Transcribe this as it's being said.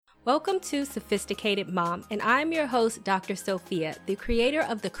Welcome to Sophisticated Mom, and I'm your host, Dr. Sophia, the creator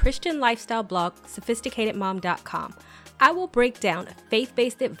of the Christian lifestyle blog, sophisticatedmom.com. I will break down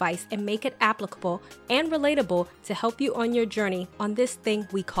faith-based advice and make it applicable and relatable to help you on your journey on this thing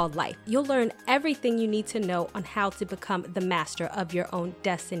we call life. You'll learn everything you need to know on how to become the master of your own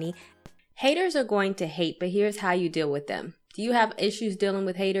destiny. Haters are going to hate, but here's how you deal with them. Do you have issues dealing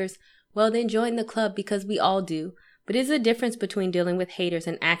with haters? Well, then join the club because we all do. But there's a difference between dealing with haters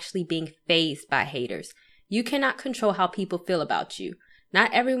and actually being fazed by haters. You cannot control how people feel about you.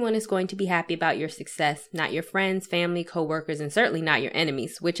 Not everyone is going to be happy about your success, not your friends, family, coworkers, and certainly not your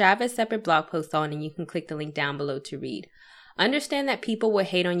enemies, which I have a separate blog post on, and you can click the link down below to read. Understand that people will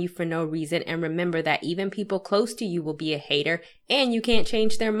hate on you for no reason, and remember that even people close to you will be a hater, and you can't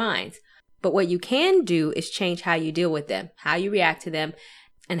change their minds. But what you can do is change how you deal with them, how you react to them,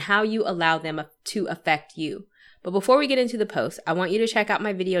 and how you allow them to affect you. But before we get into the post, I want you to check out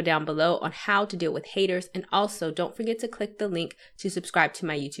my video down below on how to deal with haters, and also don't forget to click the link to subscribe to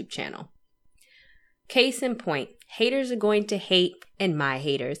my YouTube channel. Case in point, haters are going to hate, and my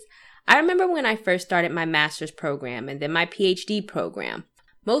haters. I remember when I first started my master's program and then my PhD program.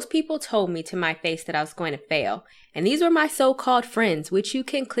 Most people told me to my face that I was going to fail, and these were my so-called friends, which you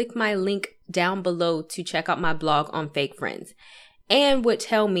can click my link down below to check out my blog on fake friends. And would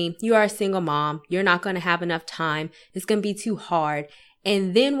tell me, you are a single mom, you're not going to have enough time, it's going to be too hard.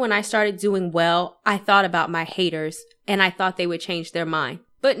 And then when I started doing well, I thought about my haters and I thought they would change their mind.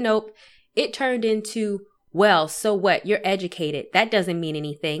 But nope, it turned into, well, so what? You're educated. That doesn't mean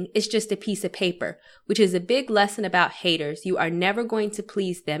anything. It's just a piece of paper, which is a big lesson about haters. You are never going to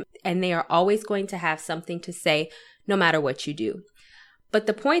please them, and they are always going to have something to say no matter what you do. But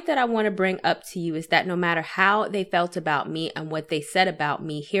the point that I want to bring up to you is that no matter how they felt about me and what they said about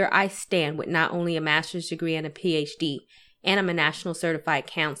me, here I stand with not only a master's degree and a PhD, and I'm a national certified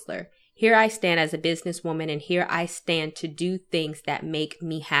counselor. Here I stand as a businesswoman, and here I stand to do things that make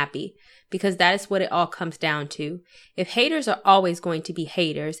me happy, because that is what it all comes down to. If haters are always going to be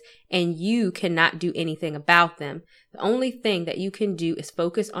haters and you cannot do anything about them, the only thing that you can do is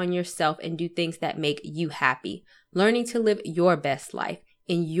focus on yourself and do things that make you happy. Learning to live your best life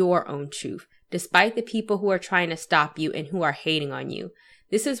in your own truth, despite the people who are trying to stop you and who are hating on you.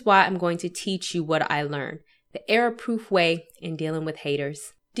 This is why I'm going to teach you what I learned, the error-proof way in dealing with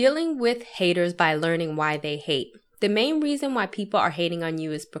haters. Dealing with haters by learning why they hate. The main reason why people are hating on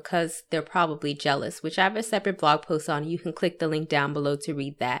you is because they're probably jealous, which I have a separate blog post on. You can click the link down below to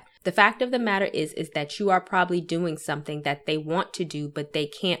read that. The fact of the matter is that you are probably doing something that they want to do, but they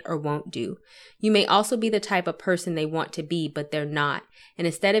can't or won't do. You may also be the type of person they want to be, but they're not. And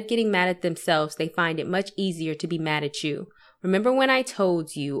instead of getting mad at themselves, they find it much easier to be mad at you. Remember when I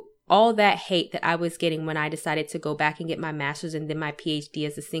told you all that hate that I was getting when I decided to go back and get my master's and then my PhD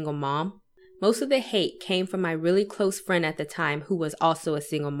as a single mom? Most of the hate came from my really close friend at the time who was also a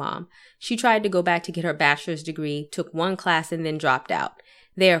single mom. She tried to go back to get her bachelor's degree, took one class, and then dropped out.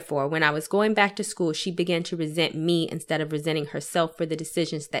 Therefore, when I was going back to school, she began to resent me instead of resenting herself for the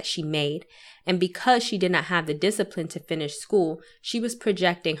decisions that she made. And because she did not have the discipline to finish school, she was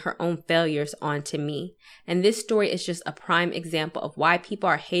projecting her own failures onto me. And this story is just a prime example of why people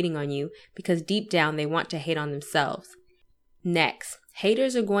are hating on you, because deep down they want to hate on themselves. Next,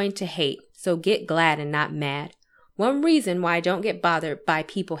 haters are going to hate, so get glad and not mad. One reason why I don't get bothered by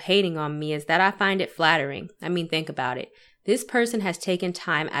people hating on me is that I find it flattering. I mean, think about it. This person has taken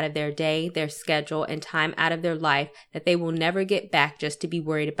time out of their day, their schedule, and time out of their life that they will never get back just to be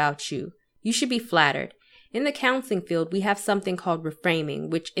worried about you. You should be flattered. In the counseling field, we have something called reframing,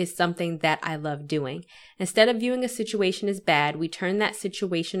 which is something that I love doing. Instead of viewing a situation as bad, we turn that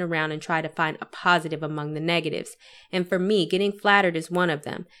situation around and try to find a positive among the negatives. And for me, getting flattered is one of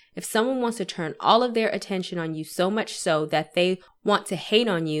them. If someone wants to turn all of their attention on you so much so that they want to hate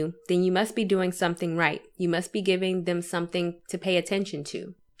on you, then you must be doing something right. You must be giving them something to pay attention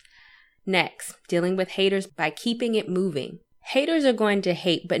to. Next, dealing with haters by keeping it moving. Haters are going to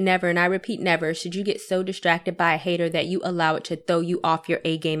hate, but never, and I repeat never, should you get so distracted by a hater that you allow it to throw you off your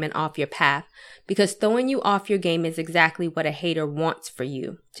A game and off your path. Because throwing you off your game is exactly what a hater wants for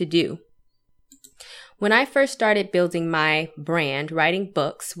you to do. When I first started building my brand, writing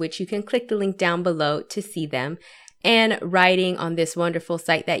books, which you can click the link down below to see them, and writing on this wonderful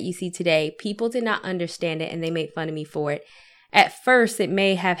site that you see today, people did not understand it and they made fun of me for it. At first, it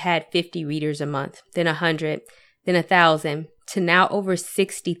may have had 50 readers a month, then 100, then 1,000, to now over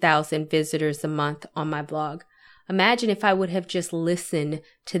 60,000 visitors a month on my blog. Imagine if I would have just listened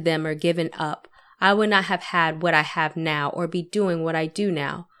to them or given up. I would not have had what I have now or be doing what I do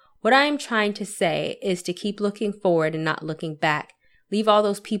now. What I am trying to say is to keep looking forward and not looking back. Leave all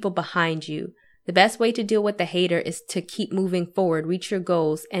those people behind you. The best way to deal with the hater is to keep moving forward, reach your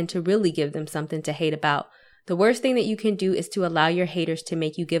goals, and to really give them something to hate about. The worst thing that you can do is to allow your haters to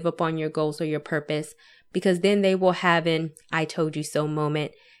make you give up on your goals or your purpose, because then they will have an "I told you so"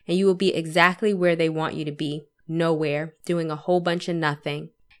 moment, and you will be exactly where they want you to be, nowhere, doing a whole bunch of nothing.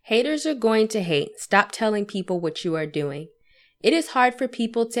 Haters are going to hate. Stop telling people what you are doing. It is hard for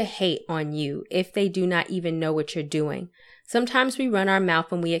people to hate on you if they do not even know what you're doing. Sometimes we run our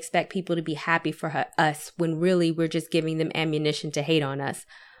mouth and we expect people to be happy for us when really we're just giving them ammunition to hate on us.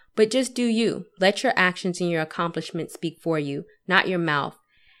 But just do you. Let your actions and your accomplishments speak for you, not your mouth.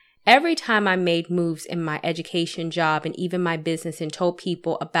 Every time I made moves in my education, job, and even my business and told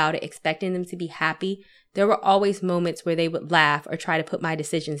people about it, expecting them to be happy, there were always moments where they would laugh or try to put my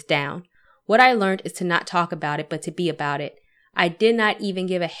decisions down. What I learned is to not talk about it, but to be about it. I did not even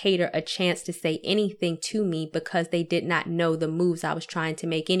give a hater a chance to say anything to me because they did not know the moves I was trying to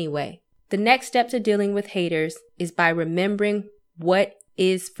make anyway. The next step to dealing with haters is by remembering what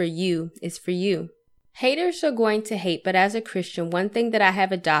is for you is for you. Haters are going to hate, but as a Christian, one thing that I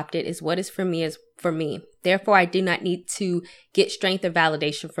have adopted is what is for me is for me. Therefore, I do not need to get strength or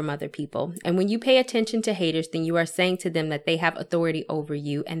validation from other people. And when you pay attention to haters, then you are saying to them that they have authority over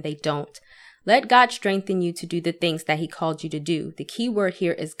you and they don't. Let God strengthen you to do the things that He called you to do. The key word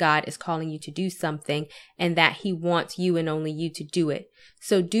here is God is calling you to do something and that He wants you and only you to do it.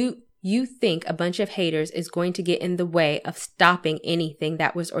 So do you think a bunch of haters is going to get in the way of stopping anything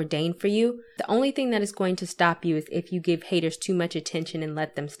that was ordained for you? The only thing that is going to stop you is if you give haters too much attention and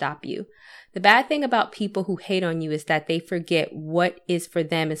let them stop you. The bad thing about people who hate on you is that they forget what is for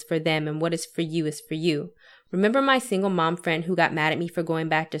them and what is for you is for you. Remember my single mom friend who got mad at me for going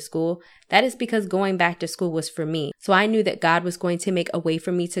back to school? That is because going back to school was for me. So I knew that God was going to make a way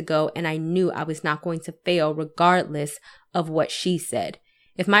for me to go, and I knew I was not going to fail regardless of what she said.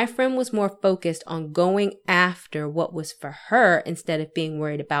 If my friend was more focused on going after what was for her instead of being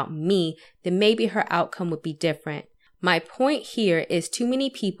worried about me, then maybe her outcome would be different. My point here is too many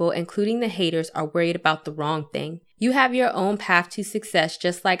people, including the haters, are worried about the wrong thing. You have your own path to success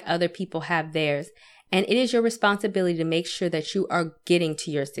just like other people have theirs. And it is your responsibility to make sure that you are getting to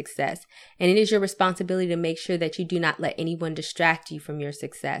your success. And it is your responsibility to make sure that you do not let anyone distract you from your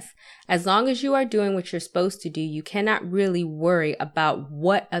success. As long as you are doing what you're supposed to do, you cannot really worry about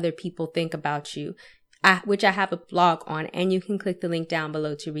what other people think about you, which I have a blog on, and you can click the link down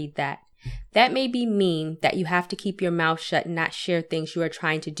below to read that. That may mean that you have to keep your mouth shut and not share things you are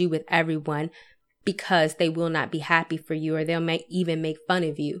trying to do with everyone because they will not be happy for you or they'll even make fun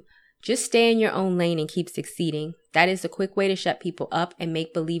of you. Just stay in your own lane and keep succeeding. That is a quick way to shut people up and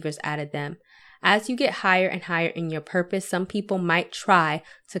make believers out of them. As you get higher and higher in your purpose, some people might try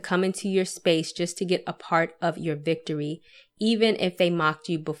to come into your space just to get a part of your victory, even if they mocked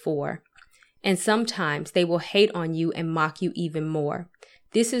you before. And sometimes they will hate on you and mock you even more.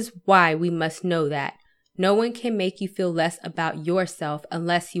 This is why we must know that no one can make you feel less about yourself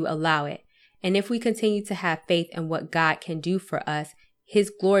unless you allow it. And if we continue to have faith in what God can do for us,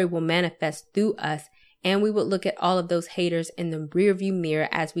 His glory will manifest through us, and we will look at all of those haters in the rearview mirror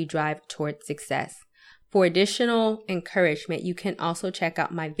as we drive toward success. For additional encouragement, you can also check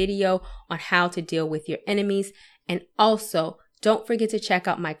out my video on how to deal with your enemies. And also, don't forget to check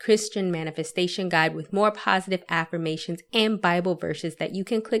out my Christian manifestation guide with more positive affirmations and Bible verses that you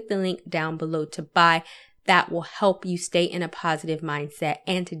can click the link down below to buy. That will help you stay in a positive mindset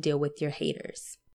and to deal with your haters.